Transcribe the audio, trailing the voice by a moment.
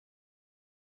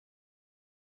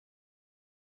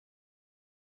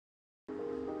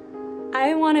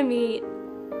I want to meet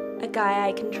a guy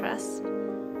I can trust.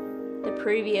 The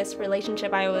previous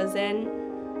relationship I was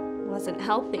in wasn't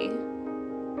healthy.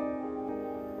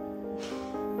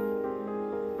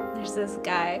 There's this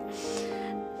guy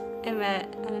I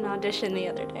met at an audition the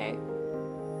other day.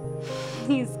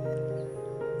 He's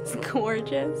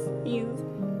gorgeous. He's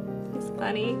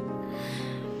funny.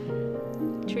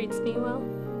 Treats me well.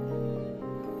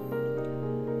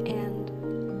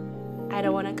 And I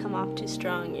don't want to come off too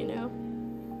strong, you know?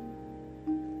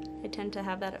 I tend to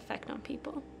have that effect on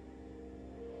people.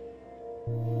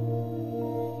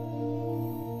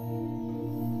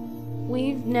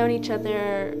 We've known each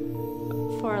other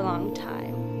for a long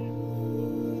time.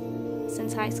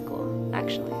 Since high school,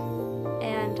 actually.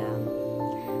 And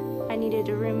I needed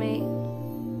a roommate.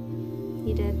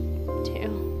 He did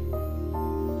too.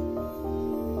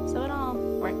 So it all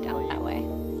worked out that way.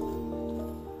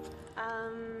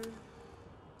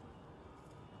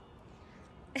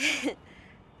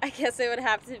 I guess it would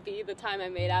have to be the time I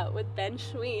made out with Ben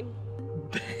Schween.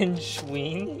 Ben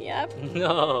Schween? Yep.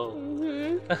 No.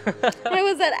 I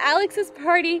was at Alex's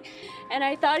party and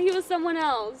I thought he was someone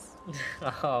else.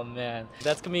 Oh man,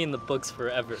 that's gonna be in the books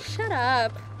forever. Shut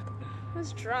up. I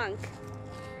was drunk.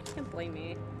 You can't blame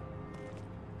me.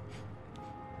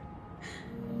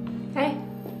 Hey.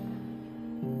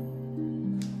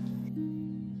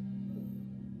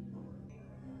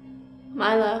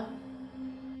 Milo.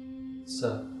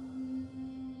 So?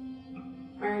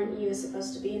 Aren't you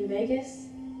supposed to be in Vegas?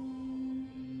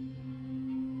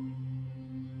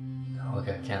 No, it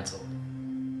got canceled.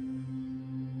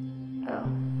 Oh.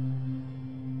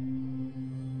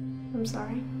 I'm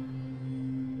sorry.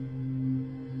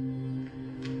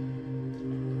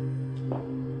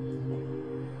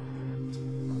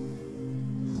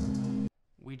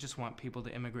 We just want people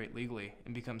to immigrate legally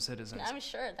and become citizens. I'm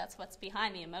sure that's what's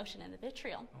behind the emotion and the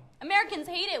vitriol. Americans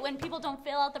hate it when people don't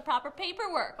fill out the proper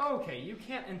paperwork. Okay, you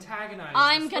can't antagonize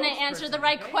I'm the gonna answer the spokesperson,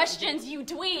 right okay? questions, you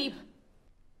dweeb!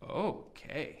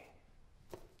 Okay.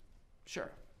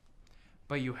 Sure.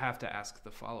 But you have to ask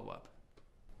the follow-up.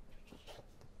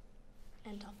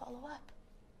 And I'll follow up.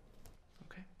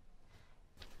 Okay.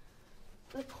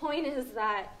 The point is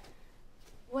that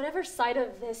whatever side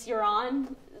of this you're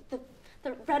on,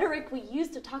 the rhetoric we use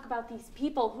to talk about these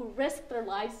people who risk their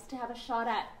lives to have a shot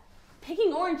at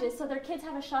picking oranges so their kids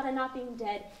have a shot at not being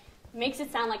dead makes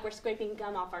it sound like we're scraping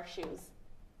gum off our shoes.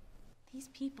 These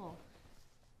people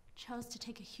chose to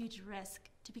take a huge risk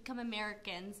to become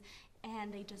Americans,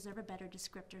 and they deserve a better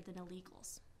descriptor than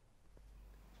illegals.